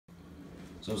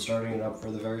So starting it up for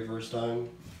the very first time,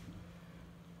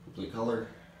 complete color,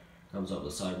 comes up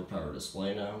with Cyberpower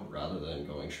display now, rather than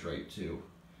going straight to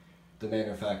the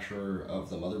manufacturer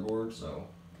of the motherboard. So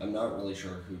I'm not really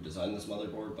sure who designed this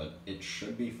motherboard, but it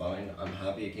should be fine. I'm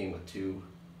happy it came with two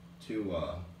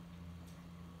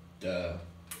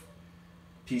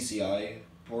PCI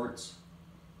ports,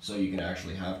 so you can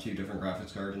actually have two different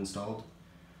graphics cards installed.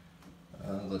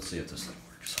 Let's see if this thing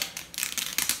works.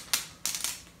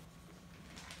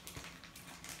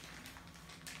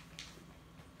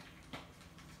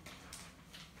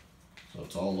 So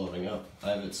it's all loading up. I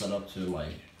have it set up to my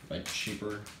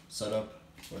cheaper setup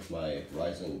with my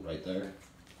Ryzen right there.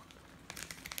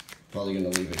 Probably going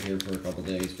to leave it here for a couple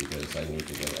days because I need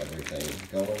to get everything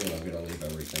going, and I'm going to leave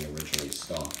everything originally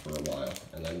stocked for a while,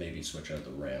 and then maybe switch out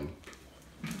the RAM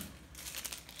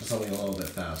to something a little bit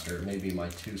faster. Maybe my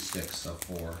 2 sticks of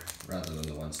 4 rather than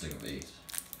the 1 stick of 8.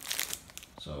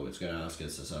 So it's going to ask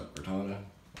us to set up Cortana,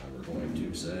 and we're going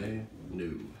to say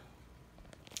new.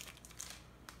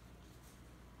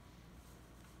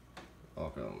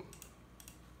 Welcome.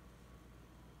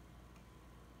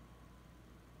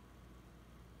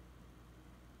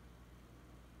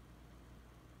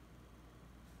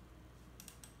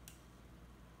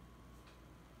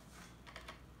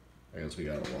 I guess we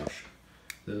gotta watch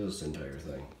this entire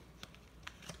thing.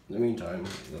 In the meantime,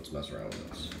 let's mess around with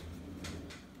this.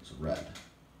 It's red.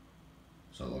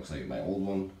 So it looks like my old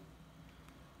one.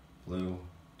 Blue,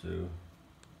 2.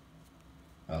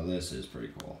 Now this is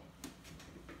pretty cool.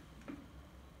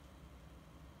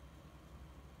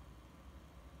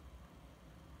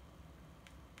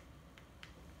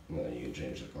 And then you can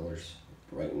change the colors,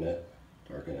 brighten it,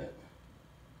 darken it.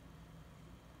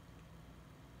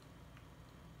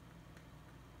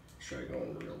 Try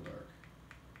going real dark.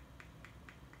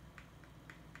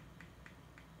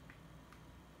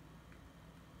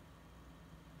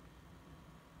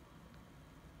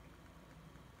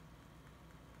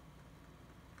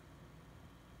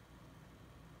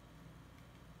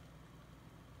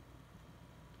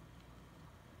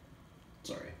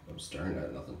 Sorry, I'm staring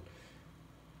at nothing.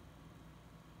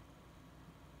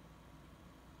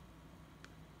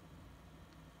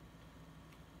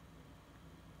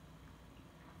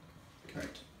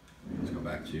 Alright, let's go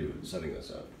back to setting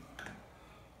this up.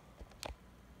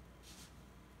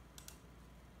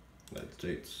 United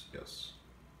States, yes.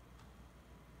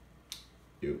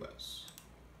 US.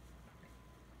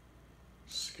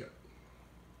 Skip.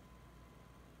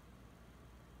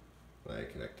 I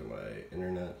connect to my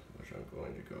internet, which I'm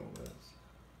going to go with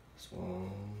this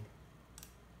one.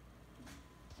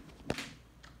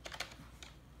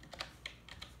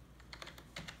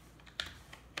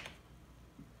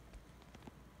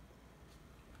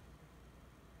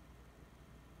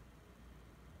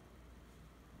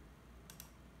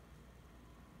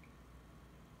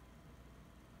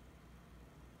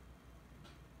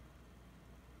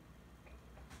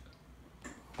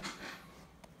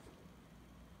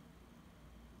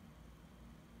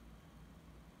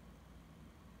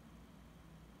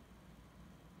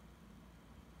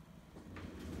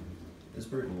 It's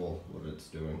pretty cool what it's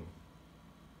doing.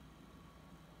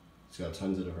 It's got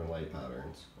tons of different light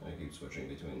patterns, and I keep switching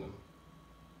between them.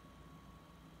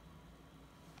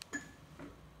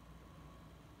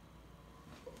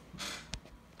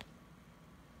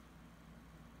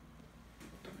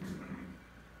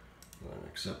 And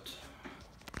accept.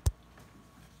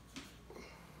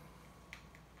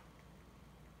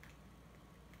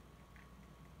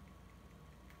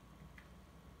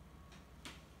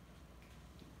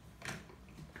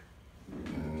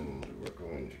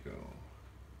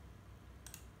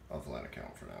 Offline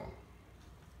account for now.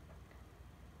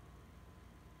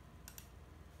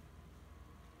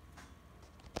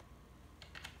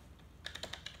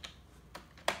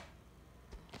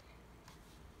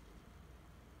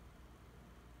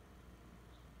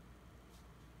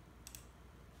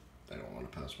 I don't want a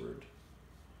password.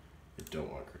 I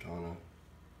don't want Cortana.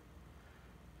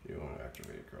 Do you want to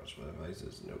activate across web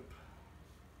devices? Nope.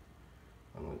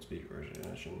 Online speak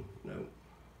recognition? Nope.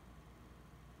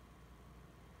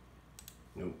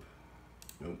 Nope.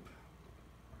 Nope.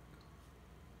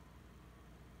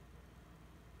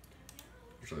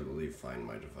 Which I believe find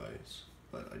my device,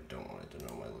 but I don't want it to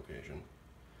know my location.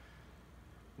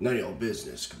 None of your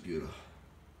business, computer.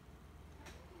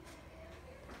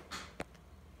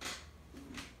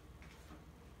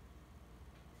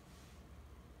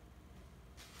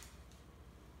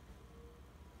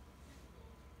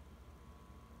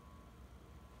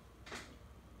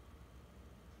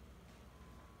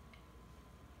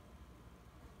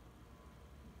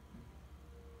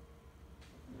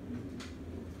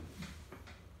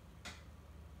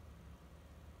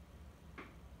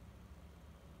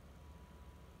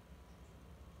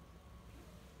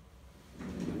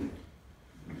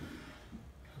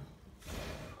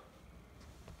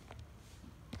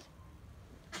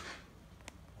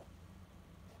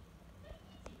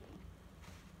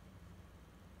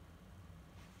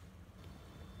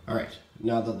 Alright,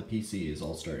 now that the PC is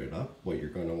all started up, what you're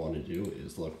going to want to do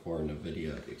is look for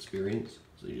NVIDIA Experience.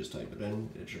 So you just type it in,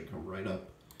 it should come right up.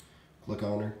 Click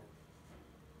on her,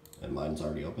 and mine's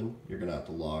already open. You're going to have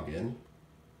to log in.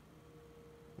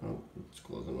 Oh, it's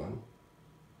closing one.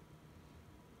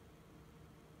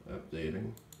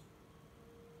 Updating.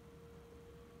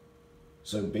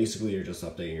 So basically you're just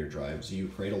updating your drives. You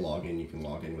create a login, you can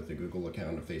log in with a Google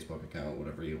account, a Facebook account,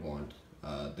 whatever you want.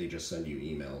 They just send you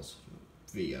emails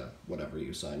via whatever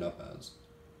you sign up as.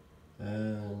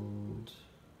 And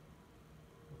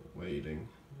waiting.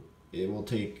 It will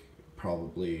take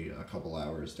probably a couple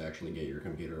hours to actually get your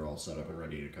computer all set up and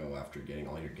ready to go after getting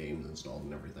all your games installed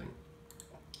and everything.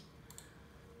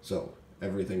 So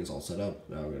everything's all set up.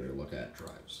 Now I'm going to look at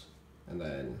drives. And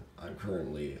then I'm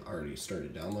currently already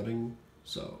started downloading.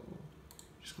 So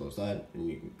just close that and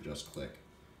you can just click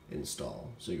install.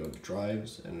 So you go to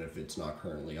drives, and if it's not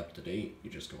currently up to date, you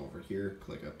just go over here,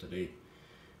 click up to date,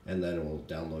 and then it will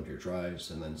download your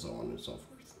drives, and then so on and so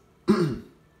forth.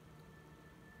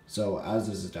 So as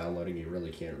this is downloading, you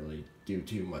really can't really do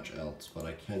too much else, but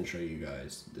I can show you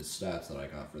guys the stats that I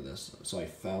got for this. So I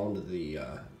found the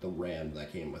RAM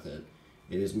that came with it.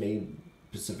 It is made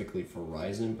specifically for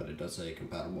Ryzen, but it does say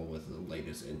compatible with the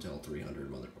latest Intel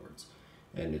 300 motherboards.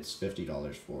 And it's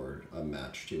 $50 for a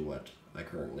match to what I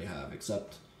currently have,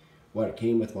 except what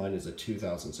came with mine is a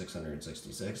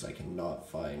 2666. I cannot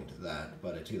find that,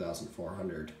 but a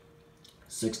 2400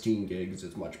 16 gigs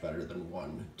is much better than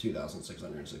one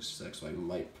 2666, so I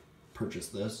might purchase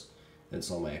this and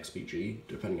sell my XPG,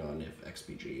 depending on if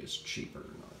XPG is cheaper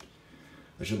or not.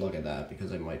 I should look at that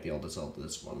because I might be able to sell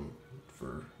this one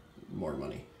for more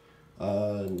money.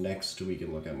 Next we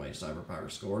can look at my Cyberpower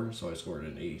score. So I scored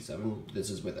an 87.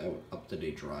 This is without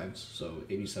up-to-date drives, so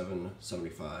 87,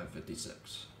 75,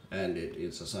 56. And it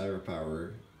is a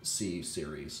Cyberpower C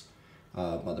series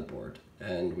motherboard.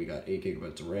 And we got 8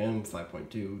 gigabytes of RAM,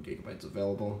 5.2 gigabytes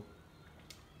available.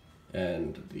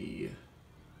 And the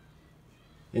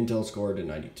Intel scored a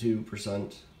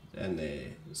 92%, and the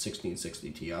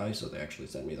 1660 Ti, so they actually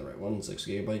sent me the right one, 6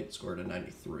 gigabyte, scored a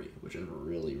 93, which is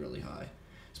really, really high.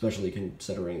 Especially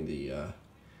considering the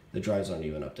drives aren't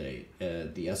even up to date.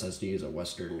 The SSD is a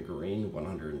Western Green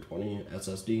 120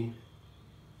 SSD.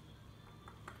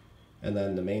 And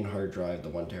then the main hard drive, the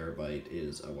 1 terabyte,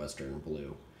 is a Western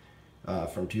Blue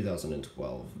from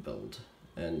 2012 build.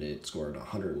 And it scored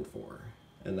 104.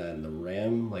 And then the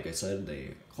RAM, like I said,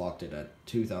 they clocked it at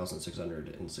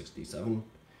 2667.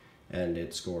 And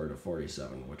it scored a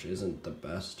 47, which isn't the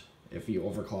best. If you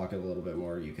overclock it a little bit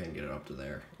more, you can get it up to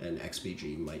there, and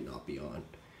XPG might not be on.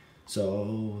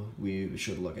 So we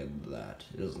should look at that.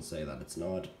 It doesn't say that it's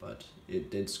not, but it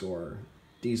did score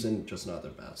decent, just not the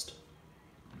best.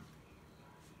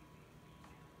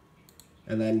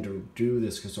 And then to do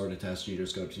this sort of test, you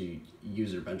just go to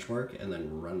user benchmark and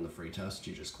then run the free test.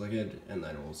 You just click it, and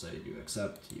then it will say you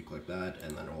accept. You click that,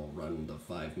 and then it will run the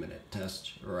 5-minute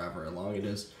test, or however long it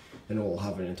is, and it will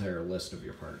have an entire list of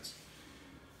your parts.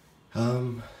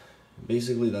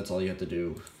 Basically that's all you have to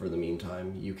do for the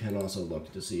meantime. You can also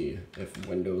look to see if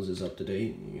Windows is up to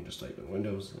date. You can just type in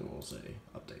Windows and it will say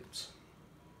updates.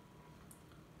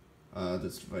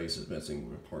 This device is missing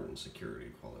important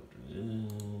security quality.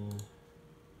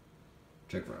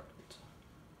 Check for updates.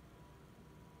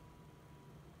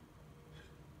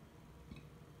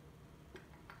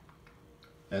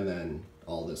 And then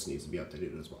all this needs to be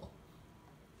updated as well.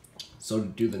 So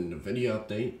do the NVIDIA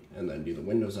update, and then do the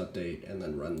Windows update, and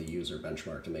then run the user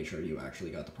benchmark to make sure you actually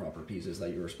got the proper pieces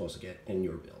that you were supposed to get in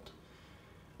your build.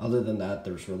 Other than that,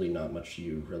 there's really not much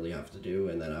you really have to do,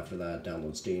 and then after that,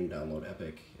 download Steam, download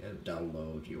Epic, and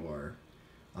download your,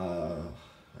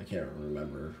 I can't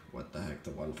remember what the heck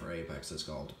the one for Apex is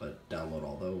called, but download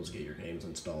all those, get your games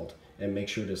installed, and make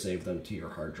sure to save them to your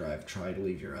hard drive. Try to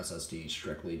leave your SSD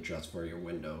strictly just for your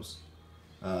Windows.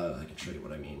 I can show you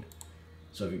what I mean.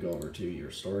 So if you go over to your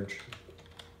storage,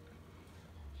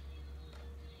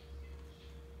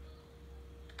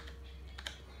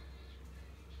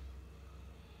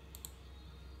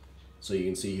 so you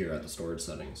can see here at the storage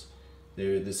settings,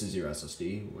 this is your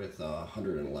SSD with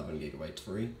 111 gigabytes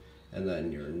free, and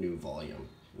then your new volume,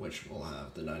 which will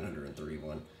have the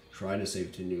 931. Try to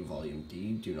save to new volume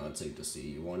D, do not save to C.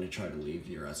 You want to try to leave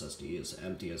your SSD as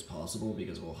empty as possible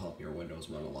because it will help your Windows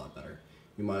run a lot better.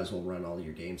 You might as well run all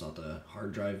your games off the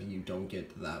hard drive. You don't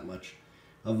get that much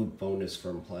of a bonus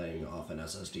from playing off an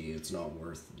SSD. It's not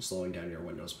worth slowing down your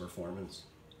Windows performance.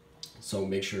 So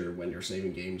make sure when you're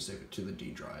saving games, save it to the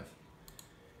D drive.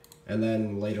 And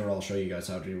then later I'll show you guys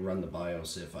how to run the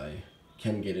BIOS if I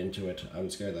can get into it. I'm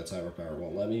scared that Cyberpower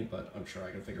won't let me, but I'm sure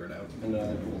I can figure it out. And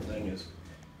another cool thing is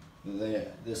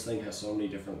This thing has so many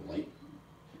different light,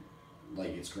 like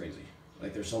it's crazy.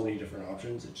 Like there's so many different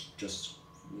options. It's just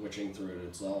switching through it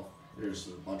itself. There's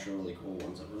a bunch of really cool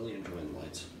ones. I'm really enjoying the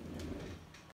lights.